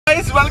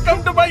guys,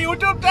 welcome to my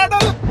YouTube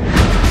channel.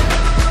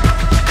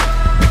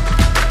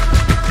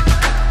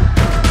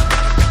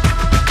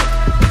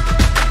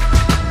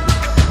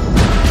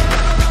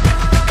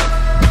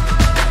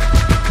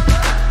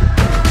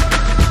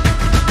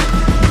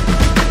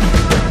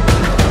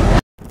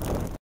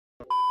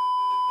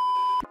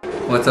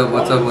 What's up?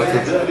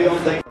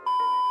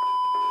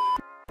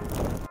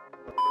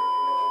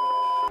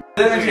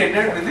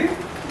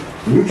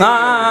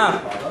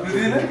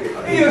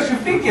 You're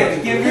shifting here.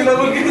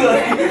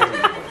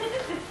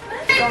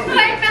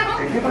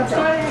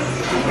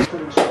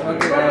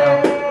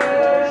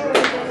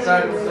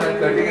 Start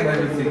cutting and then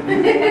we'll see.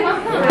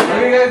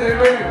 Okay guys,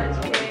 everybody.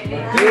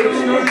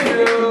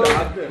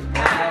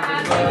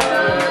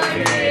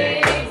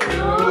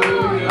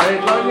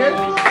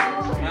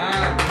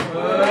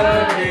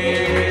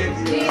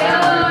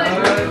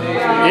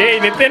 Hey,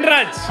 Nitin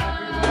Raj.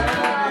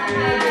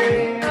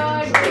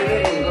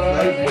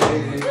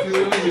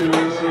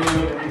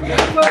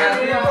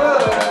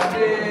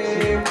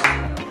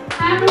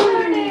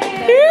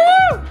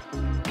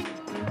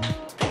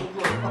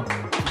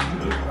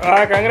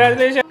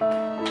 Congratulations.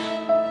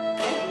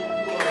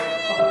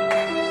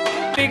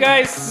 Hey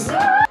guys.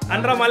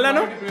 Andra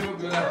Mallano.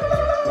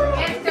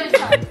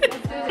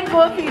 Go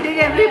feeding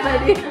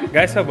everybody.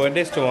 Guys, her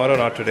birthday is tomorrow,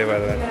 not today, by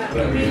the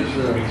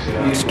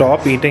way.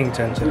 Stop eating,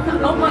 Chanchal.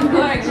 Oh my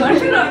god, I got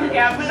it on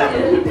camera.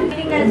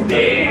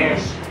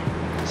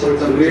 So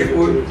it's a great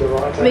food.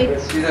 Wait.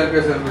 Please help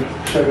yourself.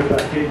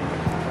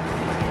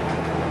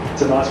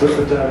 It's a nice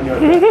weapon to have in your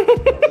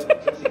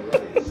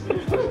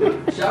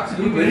Sharks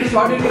do very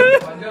short in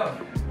Punjab.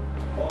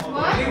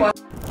 What?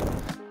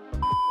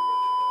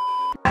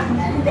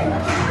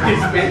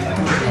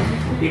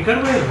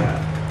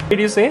 Did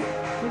you say?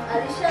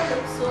 Alisha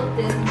looks so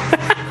thin.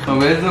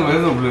 Where's the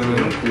flavor?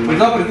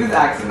 What's up with this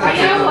accent?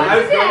 Yeah, what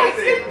is the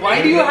accent? Why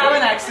do you have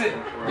an accent?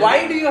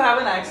 Why do you have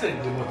an accent?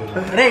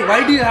 Ray, why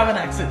do you have an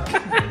accent?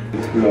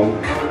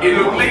 You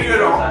look like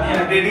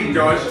you're dating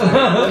Josh.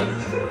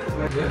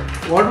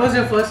 What was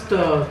your first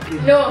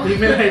No.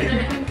 email ID?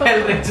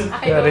 Tell Rachel.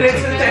 I don't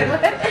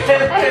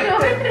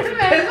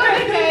remember.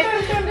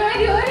 I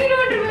really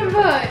don't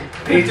remember.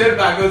 Nature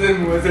tacos and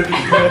moves.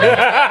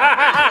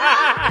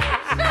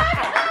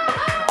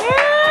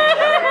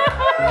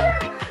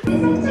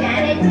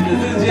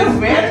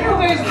 Where you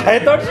guys?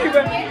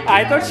 I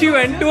thought she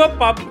went to a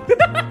pub.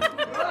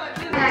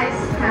 Guys,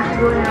 have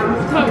to go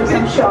now. Do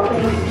some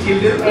shopping.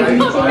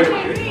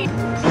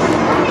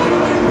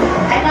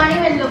 I can't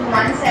even look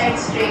one side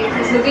straight.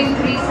 He's looking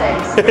three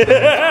sides.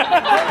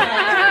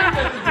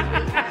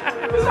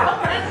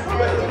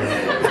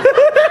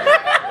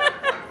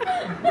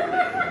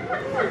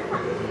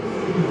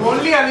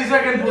 Only Alisha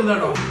can pull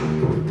that off.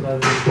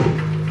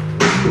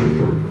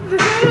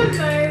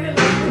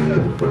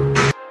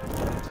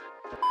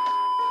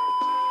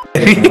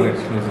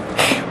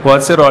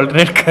 What's your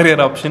alternate career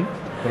option?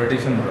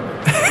 Politician.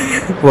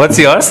 What's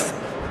yours?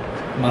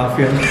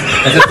 Mafia.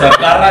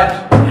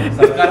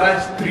 Sarkar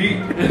Raj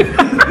 3.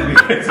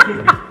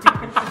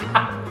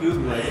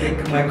 I think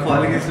my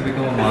calling is to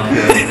become a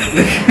mafia.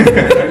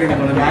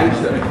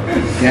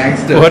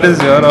 Gangster. What is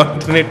your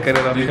alternate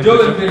career option? Joe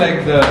will be like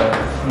the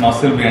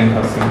muscle behind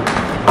hustle.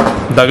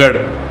 Dagad.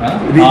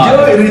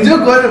 Rijo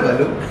कौन है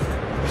मालूम?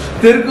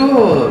 तेरे को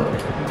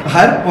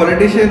हर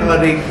politician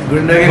और एक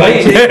गुंडा के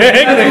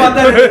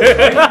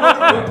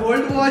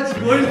gold watch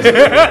gold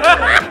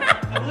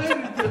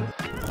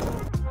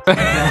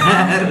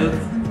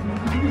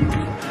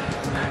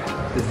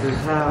This is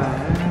how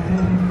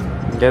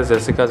Guess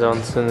Jessica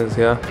Johnson is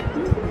here.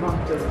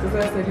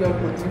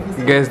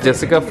 Guess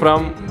Jessica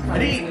from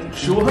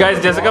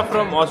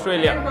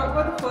Australia.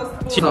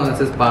 song that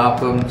says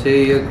Papam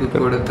Cheya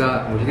Kodaka.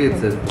 It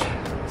says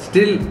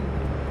still.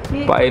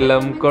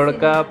 Pailam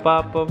Kodaka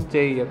Papam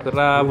Cheya I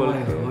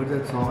heard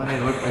that song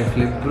and I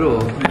flipped, bro.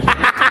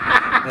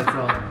 That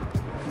song.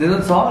 There's a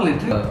song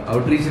literally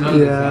outreach and all.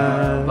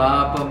 Yeah.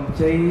 Papam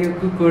Cheya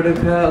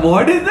Kodaka.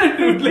 What is that,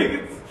 dude? Like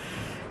it's.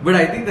 But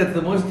I think that's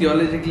the most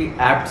theologically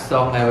apt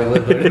song I've ever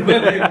heard in my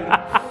life.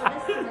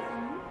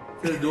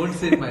 So don't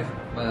say my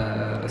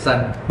son.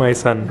 My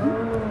son.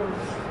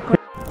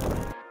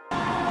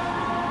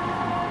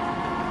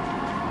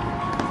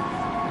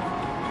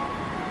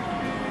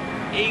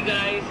 Hey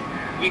guys,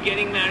 we're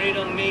getting married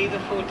on May the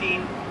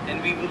 14th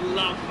and we would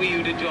love for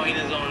you to join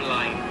us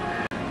online.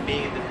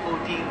 May the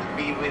 14th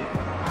be with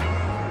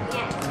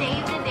Yes,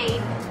 save the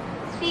date.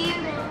 See you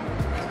then.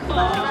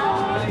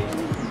 Bye.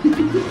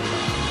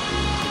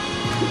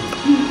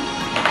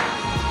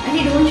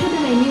 Okay, don't show the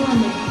menu on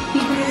it.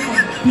 People will come.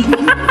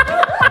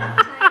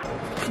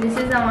 This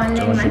is the online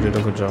Josh, you one. did a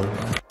good job.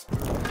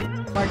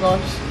 Oh my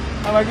gosh.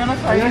 Am I gonna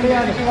finally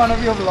into one of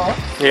your vlogs?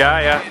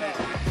 Yeah.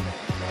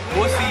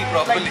 Go see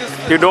properly.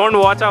 You don't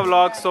watch our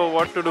vlogs, so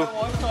what to do?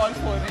 Watched all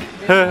four.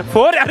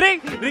 Four? Arey,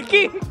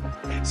 Ricky!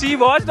 She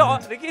watched all.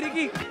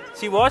 Ricky.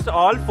 She watched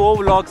all 4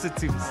 vlogs, it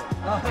seems.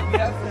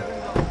 Yes.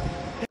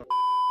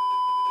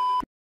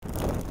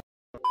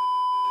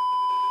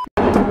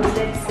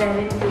 It's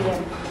 7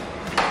 p.m.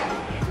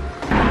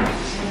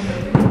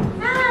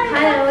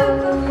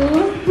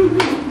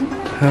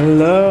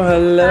 Hello,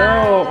 hello.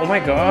 Oh my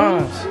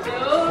gosh.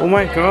 Oh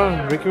my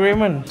god, Ricky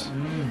Raymond.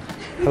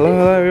 Hello,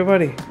 hello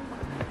everybody.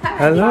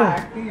 Hello.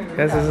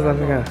 Yes, this is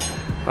Africa.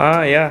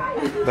 Ah, yeah.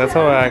 That's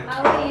how I act.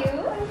 How are you?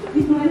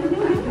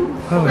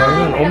 Oh,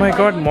 everyone. Oh my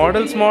god,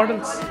 models.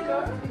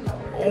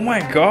 Oh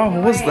my god, who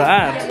was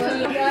that?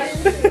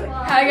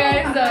 Hi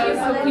guys,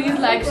 so please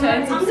like, share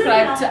and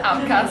subscribe to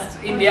Outcast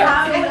India.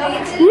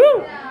 Woo!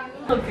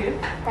 Okay.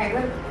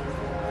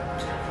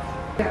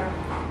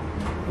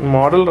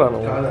 Model run.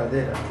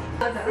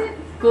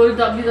 Go to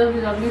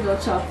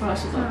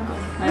www.shopfrasha.com.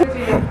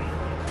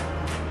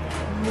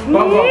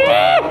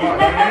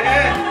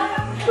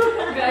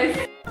 Guys.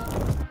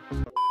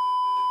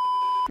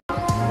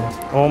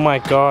 Oh my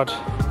god.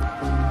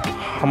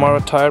 हमारा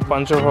tyre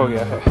puncture हो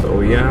गया है. So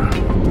yeah,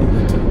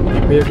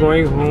 we are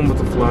going home with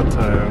a flat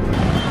tire.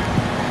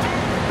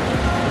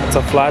 It's a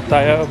flat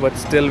tire, but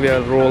still we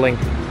are rolling.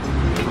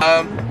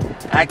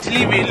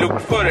 Actually, we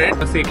looked for it. For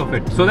the sake of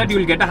it, so that you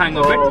will get a hang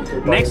of it.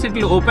 Next, it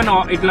will open,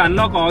 or it will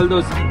unlock all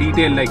those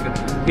details, like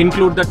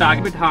include the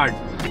target hard,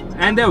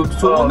 and there are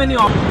so many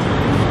options.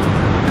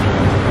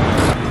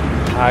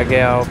 आगे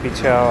आओ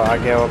पीछे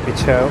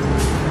आओ.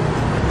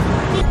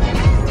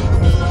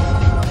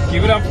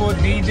 Give it up for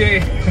DJ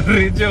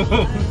Rijo.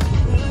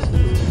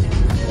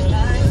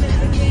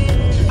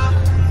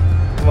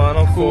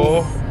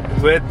 104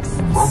 with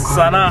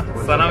Sana.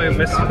 We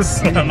miss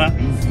Sana.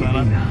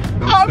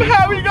 I'm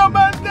having a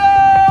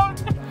meltdown!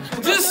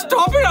 Just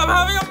stop it! I'm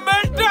having a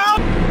meltdown!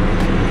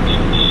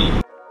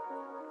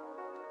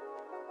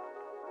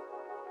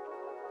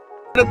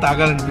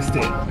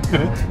 తాగాలనిపిస్తే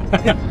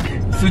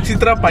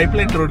Suchitra pipe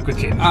line road కి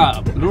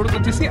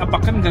వచ్చేసి ఆ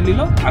పక్కన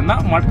గల్లీలో అన్న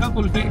మట్కా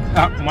కుల్ఫీ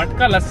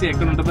మట్కా లస్సీ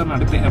ఎక్కడ ఉంటుందో అని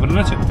అడిగితే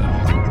ఎవరైనా చెప్తారు.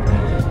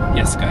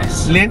 Yes guys.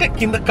 లేదంటే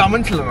కింద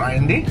కామెంట్స్ లో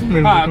రాయండి.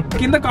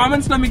 కింద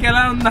కామెంట్స్ లో మీకు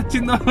ఎలా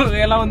నచ్చిందో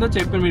ఎలా ఉందో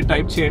చెప్పి మీరు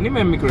టైప్ చేయండి,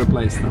 మేము మీకు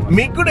రిప్లై ఇస్తాం.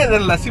 మీకు కూడా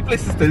ఏదైనా లస్సీ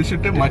ప్లేసెస్ తెలిసి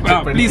ఉంటే మాకు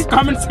చెప్పండి ప్లీజ్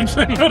కామెంట్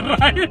సెక్షన్ లో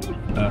రాయండి.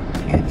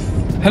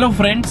 హలో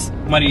ఫ్రెండ్స్,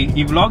 మరి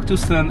ఈ వ్లాగ్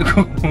చూస్తున్నందుకు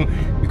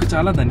మీకు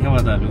చాలా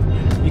ధన్యవాదాలు.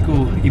 మీకు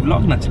ఈ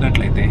వ్లాగ్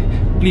నచ్చినట్లయితే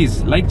ప్లీజ్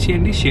లైక్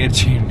చేయండి, షేర్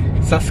చేయండి,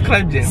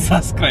 సబ్స్క్రైబ్.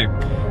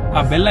 ఆ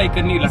బెల్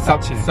ఐకాన్ ని ఇలా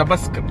సబ్స్క్రైబ్.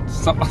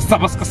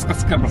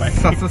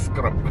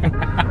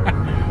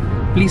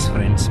 ప్లీజ్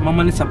ఫ్రెండ్స్,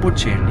 మమ్మల్ని సపోర్ట్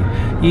చేయండి.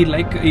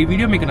 ఈ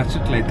వీడియో మీకు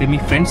నచ్చినట్లయితే మీ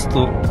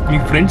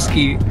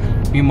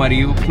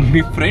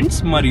ఫ్రెండ్స్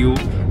మరియు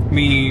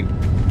మీ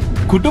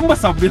కుటుంబ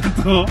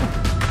సభ్యులతో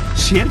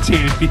షేర్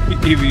చేయండి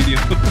ఈ వీడియో.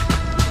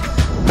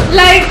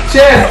 Like,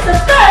 share,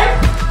 subscribe.